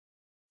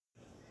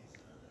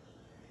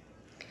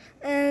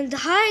And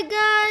hi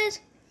guys.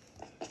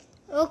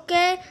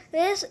 Okay,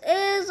 this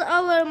is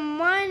our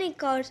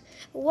minecart.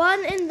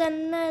 One in the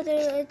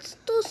nether, it's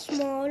too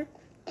small.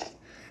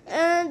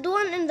 And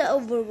one in the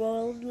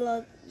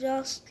overworld,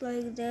 just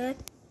like that.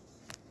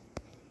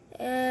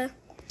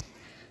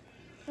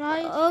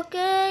 Right.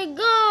 Okay,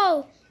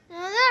 go!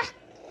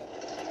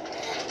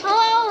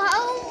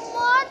 How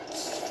much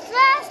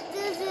fast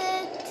is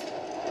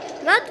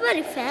it? Not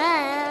very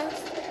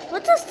fast,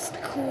 but it's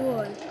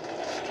cool.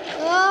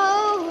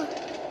 Oh,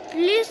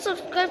 Please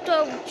subscribe to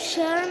our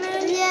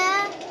channel.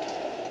 yeah.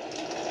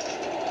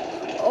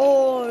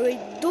 Or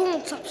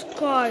don't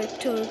subscribe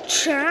to the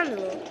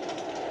channel.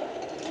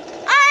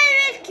 I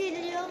will kill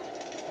you.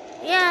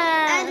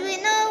 Yeah. And we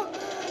know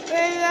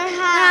where your Ah,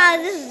 house.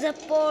 this is a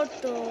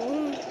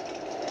portal.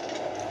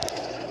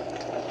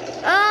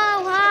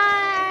 Oh,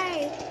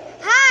 hi.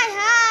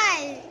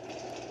 Hi.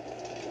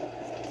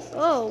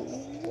 Oh,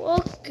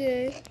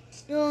 okay.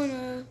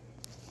 No.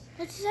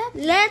 What's that?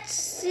 Let's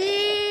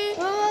see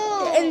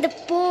Oh. in the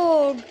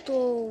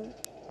portal.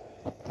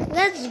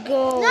 Let's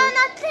go. No,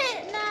 not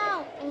it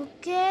now.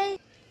 Okay.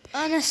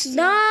 Honestly.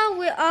 Now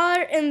we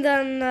are in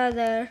the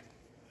nether.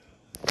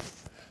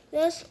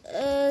 This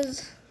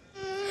is.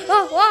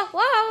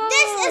 Oh.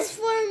 This is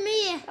for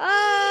me.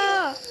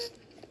 Ah.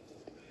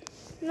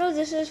 No,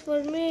 this is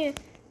for me.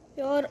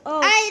 You're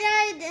off. I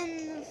ride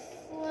in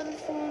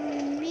for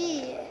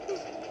me.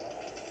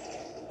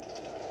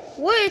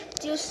 Wait,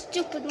 you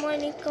stupid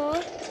mining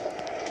car.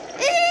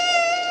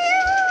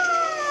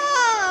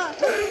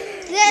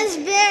 There's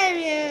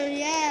barrier,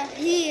 yeah,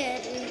 here.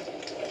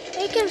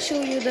 I can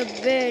show you the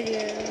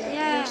barrier.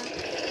 Yeah.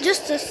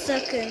 Just a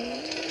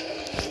second.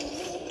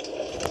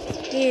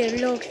 Here,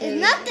 look. It's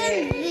not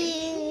in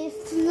the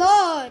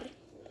floor.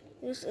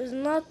 This is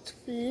not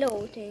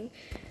floating.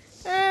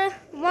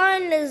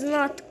 Mine is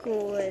not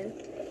cool.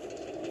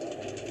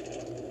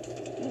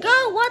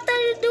 Go, what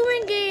are you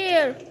doing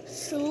here?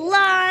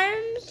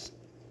 Slimes?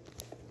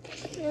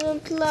 You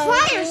don't like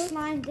Fire it?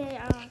 slime they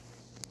are.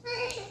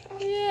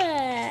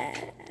 Yeah.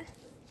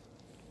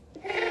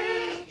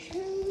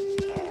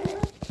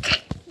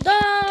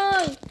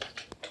 Die!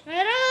 I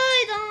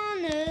ride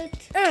on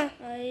it. I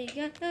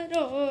got ride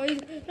on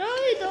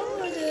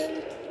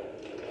it.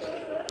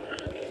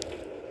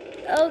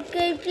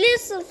 Okay,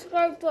 please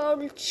subscribe to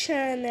our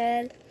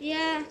channel.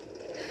 Yeah.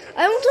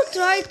 I want to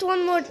try it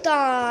one more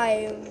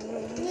time.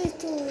 Me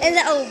too. In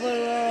the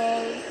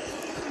overworld.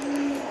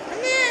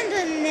 And in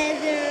the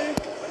nether.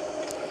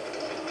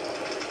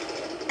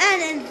 And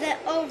in the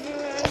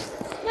overworld.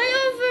 My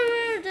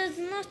overworld is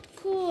not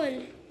cool.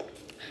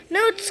 No,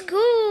 it's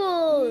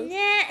cool.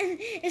 Yeah,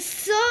 it's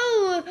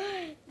so.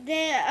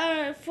 There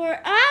are for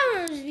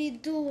hours we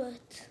do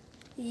it.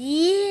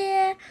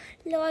 Yeah,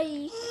 like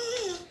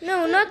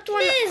no, not 1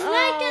 Please,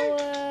 like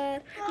hour.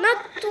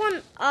 Not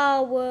 1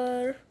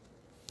 hour.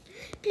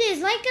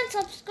 Please like and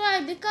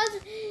subscribe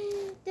because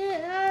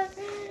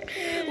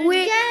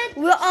We get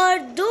are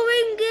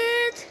doing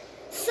it.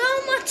 so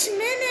much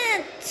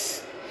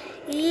minutes.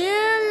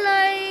 Yeah,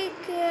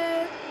 like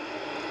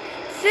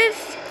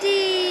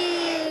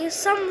 50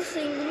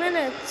 something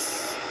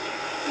minutes.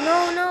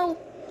 No,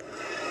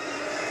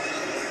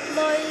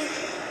 like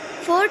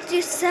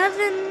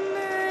 47.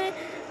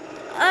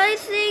 I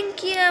think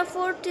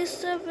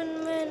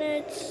 47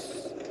 minutes.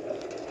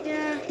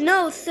 Yeah.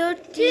 No,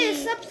 30.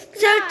 Please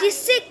subscribe.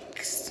 36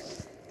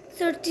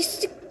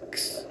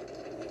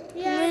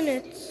 Yes.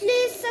 minutes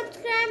Please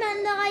subscribe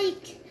and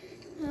like.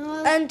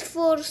 and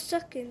 4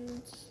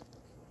 seconds.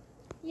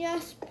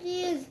 Yes,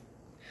 please.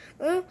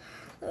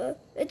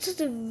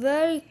 It's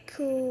very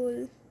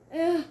cool.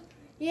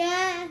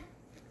 Yeah.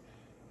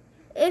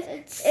 If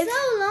It's if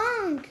so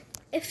long.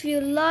 if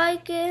you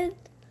like it,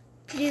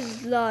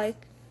 please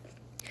like.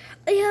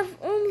 I have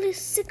only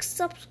 6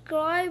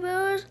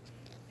 subscribers.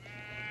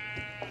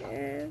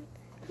 And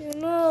you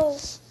know,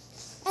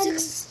 And-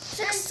 six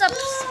and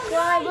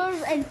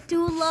subscribers and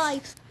 2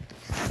 likes.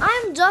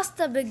 I'm just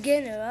a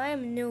beginner.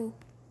 I'm new,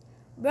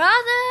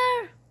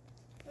 brother.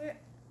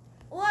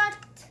 What?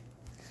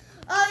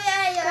 Oh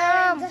yeah,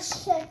 you're in the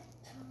ship.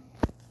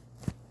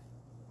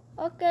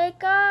 Okay,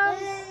 come.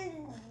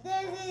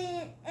 There's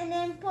an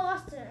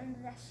imposter in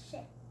the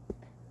ship.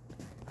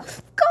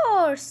 Of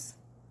course.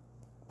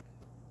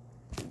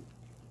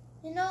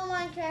 You know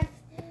Minecraft.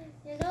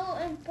 You know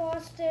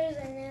imposters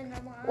and then the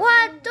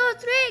 1, 2,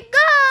 3,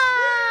 go!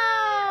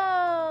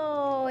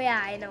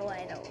 Yeah, I know.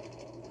 Well,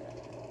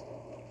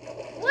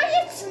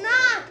 it's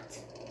not.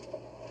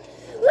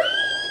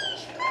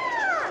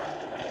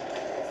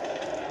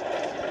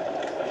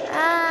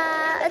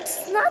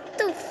 It's not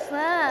too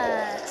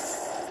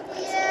fast.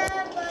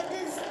 Yeah, but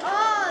it's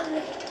on.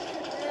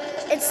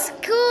 It's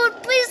cool.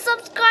 Please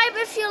subscribe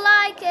if you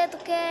like it,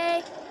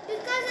 okay?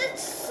 Because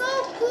it's so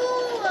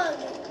cool.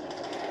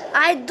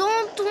 I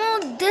don't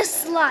want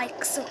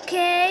dislikes,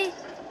 okay?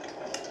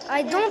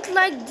 I don't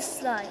like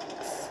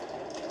dislikes.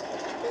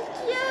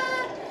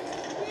 Yeah,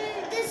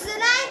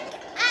 dislike.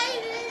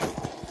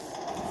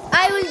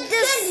 I will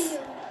kill you.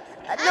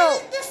 I no.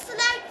 will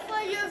dislike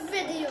for your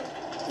video.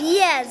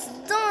 Yes,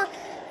 don't.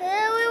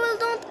 We will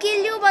don't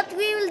kill you, but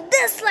we will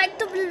dislike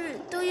to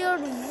your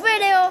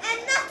video.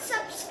 And not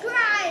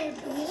subscribe.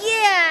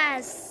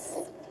 Yes.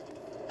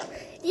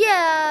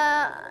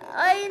 Yeah,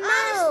 I know.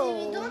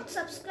 Honestly, we don't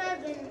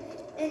subscribe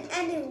in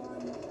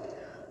anyone.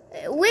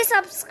 We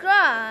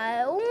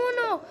subscribe. Oh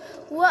no,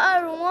 we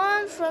are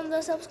one from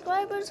the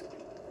subscribers.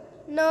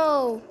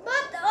 No.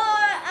 But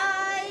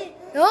I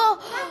No,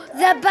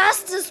 the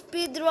best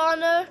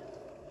speedrunner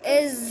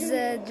is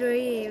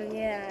Dream.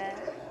 Yeah.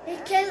 he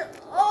killed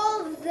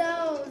all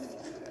those.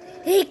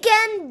 He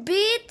can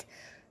beat.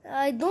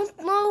 I don't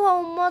know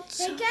how much.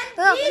 He can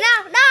Oh, beat.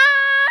 no.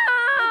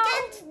 He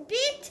can't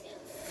beat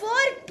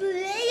 4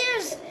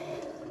 players.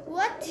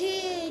 What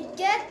he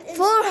get? in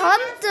 4 Spider-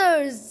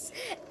 hunters,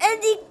 and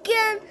he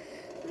can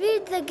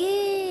beat the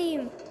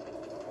game.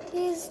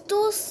 He's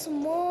too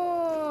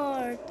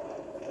smart.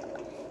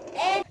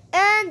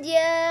 And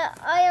yeah,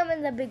 I am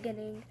in the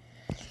beginning.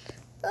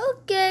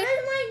 Okay.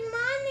 Where's my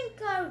mining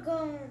car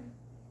gone?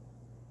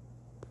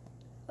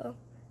 Oh.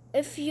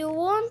 If you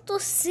want to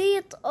see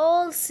it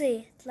all, see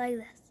it like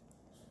this.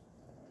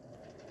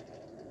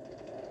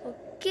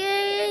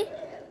 Okay.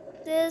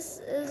 This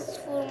is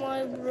for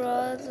my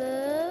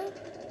brother.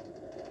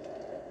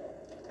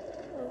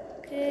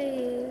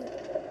 Okay.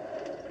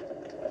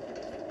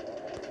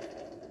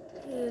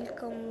 He'll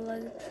come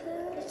like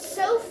that. It's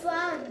so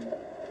fun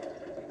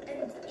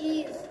and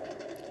easy.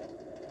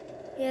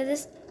 Yeah,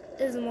 this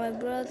is my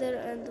brother,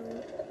 and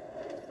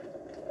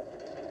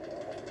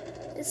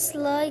it's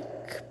like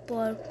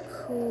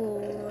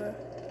parkour,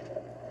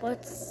 but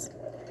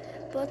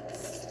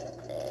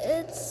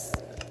it's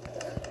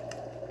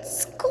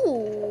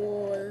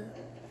cool.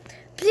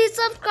 Please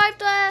subscribe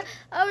to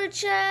our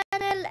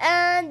channel,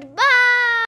 and bye.